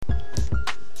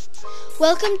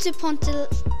Welcome to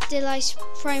Pontdelice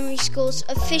Primary School's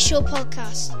official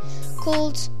podcast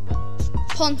called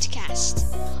Pontcast.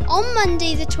 On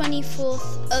Monday the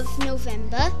 24th of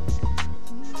November,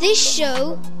 this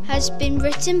show has been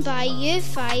written by Year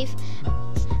 5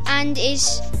 and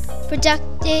is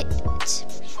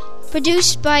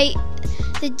produced by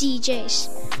the DJs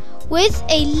with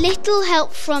a little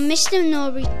help from Mr.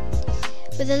 Norbury.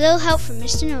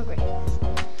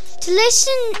 To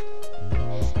listen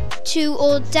to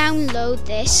or download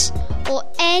this or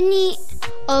any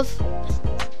of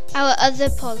our other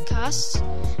podcasts,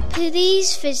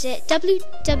 please visit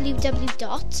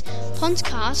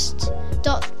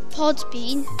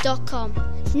www.pontcast.podbean.com.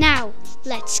 Now,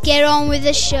 let's get on with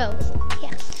the show.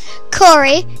 Yeah.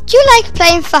 Corey, do you like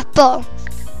playing football?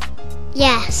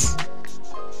 Yes.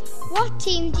 What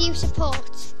team do you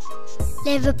support?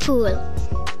 Liverpool.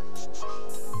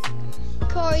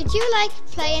 Corey, do you like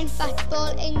playing football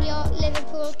in your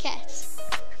Liverpool kit?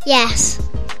 Yes.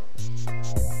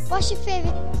 What's your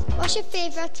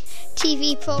favourite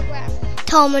TV programme?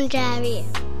 Tom and Jerry.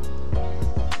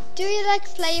 Do you like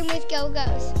playing with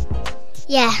go-go's?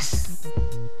 Yes.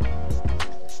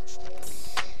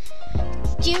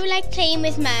 Do you like playing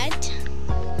with mud?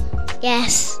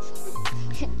 Yes.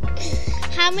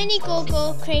 How many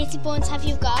go-go crazy bones have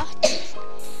you got?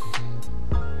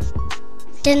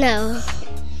 Dunno.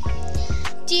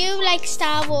 Do you like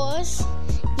Star Wars?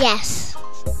 Yes.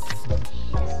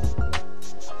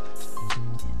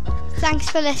 Thanks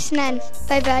for listening.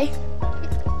 Bye-bye.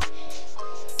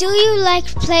 Do you like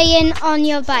playing on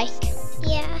your bike?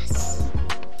 Yes.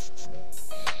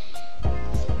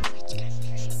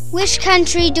 Which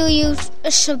country do you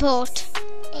support?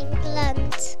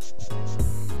 England.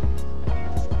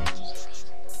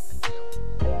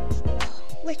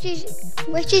 Which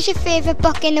is your favourite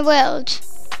book in the world?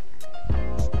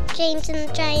 James and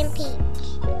the Giant Peach.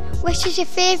 Which is your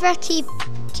favourite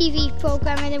TV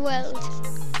programme in the world?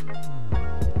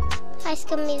 High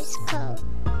School Musical.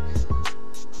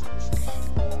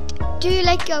 Do you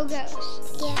like go-go's?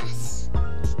 Yes.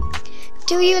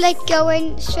 Do you like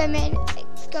going swimming in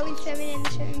the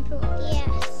swimming pool?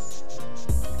 Yes.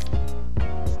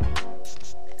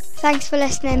 Thanks for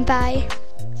listening. Bye.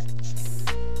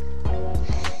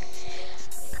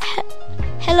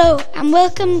 Hello and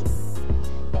welcome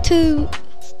to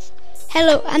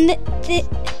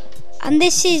and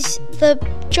this is the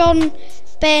John,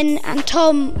 Ben and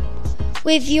Tom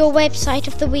with your website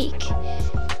of the week.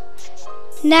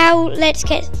 Now let's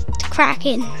get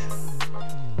cracking.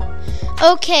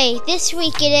 Okay, this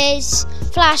week it is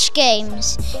Flash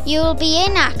Games. You will be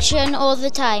in action all the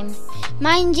time.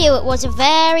 Mind you, it was a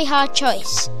very hard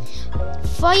choice.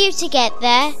 For you to get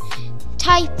there,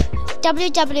 type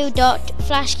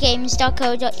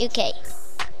www.flashgames.co.uk.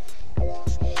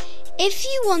 If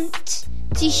you want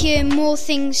to hear more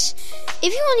things,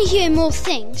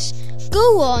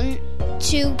 go on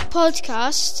to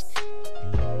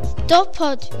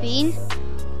podcast.podbean.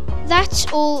 That's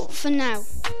all for now.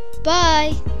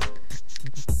 Bye.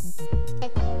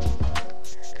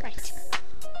 Right.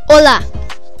 Hola.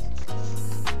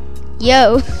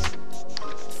 Yo.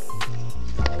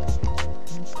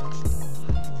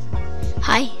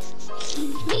 Hi.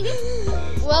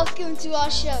 Welcome to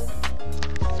our show.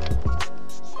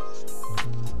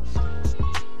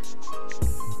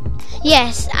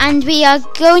 Yes, and we are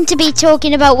going to be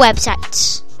talking about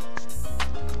websites.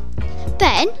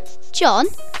 Ben? John?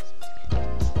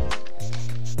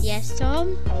 Yes,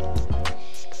 Tom?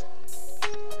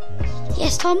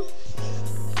 Yes, Tom?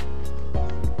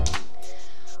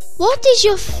 What is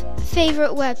your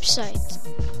favourite website?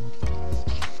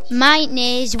 Mine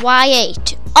is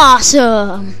Y8.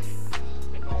 Awesome!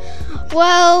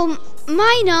 Well,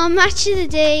 mine are Match of the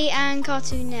Day and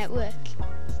Cartoon Network.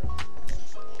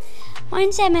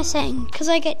 Mine's MSN, because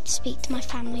I get to speak to my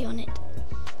family on it.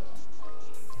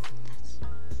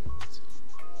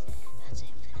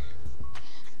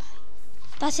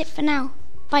 That's it for now.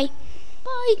 Bye.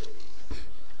 Bye.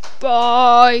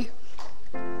 Bye.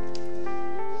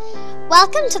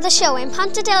 Welcome to the show in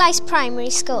Pontdelice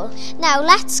Primary School. Now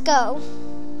let's go.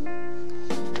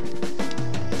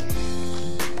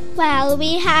 Well,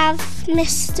 we have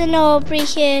Mr. Norbury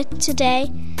here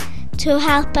today to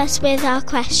help us with our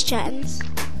questions.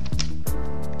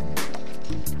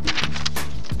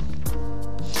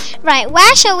 Right,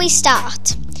 where shall we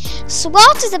start? So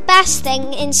what is the best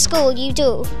thing in school you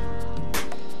do?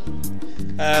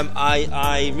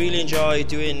 I really enjoy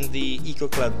doing the Eco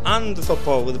Club and the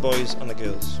football with the boys and the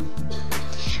girls.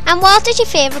 And what is your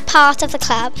favourite part of the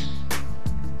club?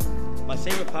 My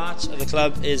favourite part of the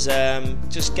club is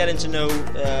just getting to know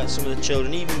some of the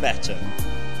children even better.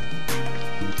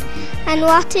 And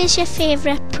what is your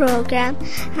favourite programme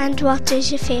and what is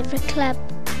your favourite club?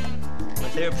 My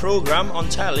favourite programme on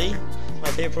telly,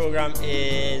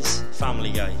 is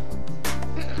Family Guy.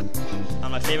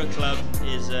 And my favourite club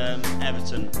is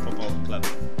Everton Football Club.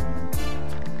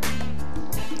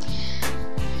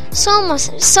 So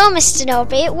Mr.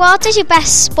 Norbury, what is your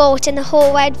best sport in the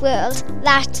whole wide world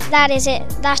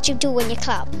that you do in your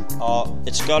club? Oh,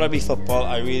 it's got to be football.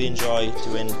 I really enjoy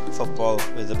doing football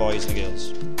with the boys and the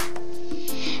girls.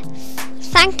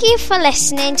 Thank you for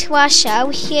listening to our show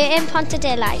here in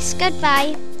Pontedilais.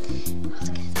 Goodbye.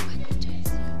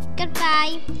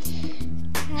 Goodbye.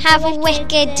 Have a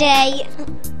wicked day.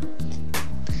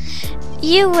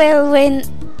 You will win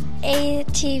a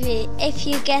TV if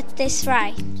you get this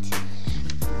right.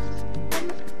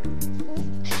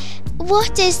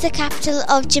 What is the capital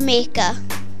of Jamaica?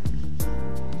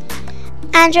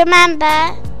 And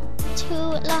remember to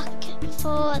look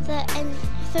through the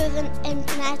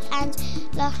internet and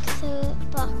look through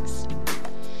books.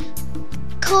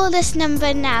 Call this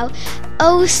number now,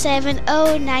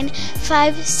 0709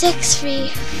 563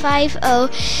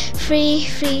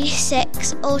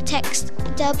 50336, or text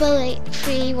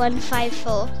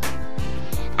 883154.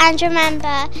 And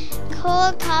remember,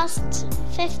 call costs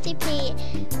 50p.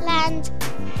 Land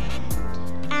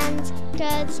and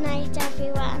good night,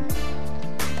 everyone.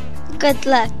 Good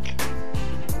luck.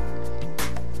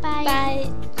 Bye. Bye.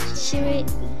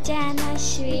 Jana,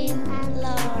 Shireen and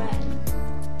Lauren.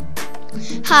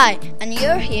 Hi, and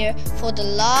you're here for the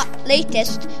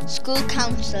latest school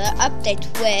counsellor update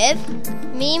with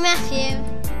Me, Matthew.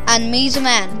 and me,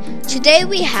 Zaman. Today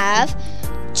we have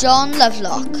John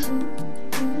Lovelock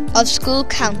of School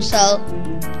Council.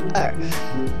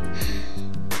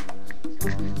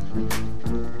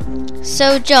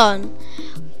 So, John,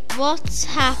 what's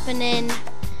happening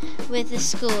with the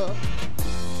school?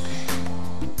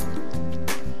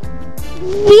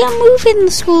 We are moving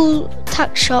the school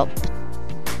tuck shop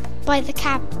by the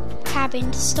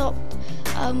cabin to stop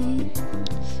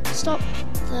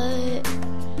the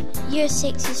year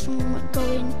 6s from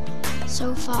going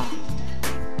so far.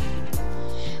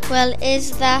 Well,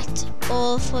 is that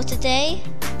all for today?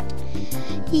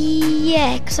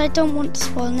 Yeah, because I don't want to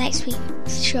spoil next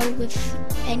week's show with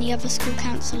any other school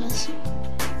counsellors.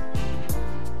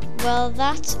 Well,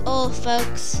 that's all,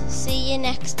 folks. See you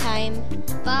next time.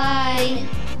 Bye.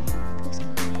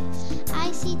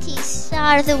 ICT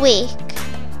Star of the Week.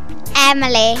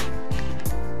 Emily.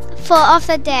 Thought of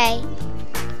the Day.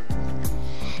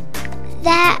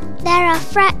 There are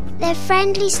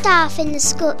friendly staff in this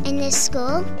school.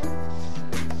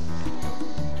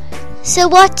 So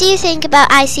what do you think about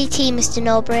ICT, Mr.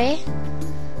 Norbury?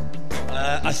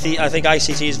 I think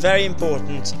ICT is very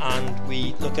important, and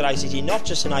we look at ICT not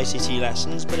just in ICT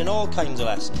lessons, but in all kinds of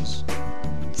lessons.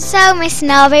 So, Mr.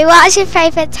 Norbury, what is your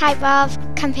favourite type of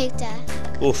computer?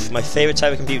 My favourite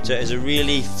type of computer is a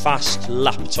really fast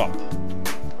laptop.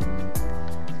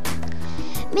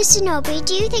 Mr. Norbury,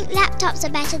 do you think laptops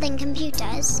are better than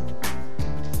computers?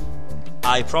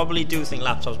 I probably do think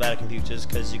laptops are better than computers,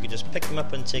 because you can just pick them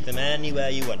up and take them anywhere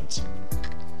you want.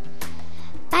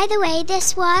 By the way,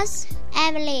 this was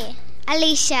Emily,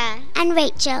 Alicia and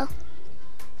Rachel.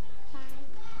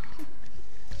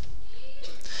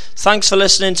 Thanks for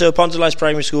listening to Pontedilais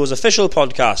Primary School's official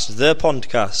podcast, The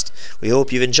Pondcast. We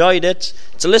hope you've enjoyed it.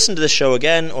 To listen to the show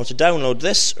again or to download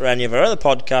this or any of our other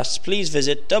podcasts, please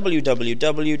visit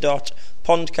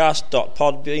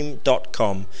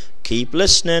www.pondcast.podbean.com. Keep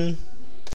listening.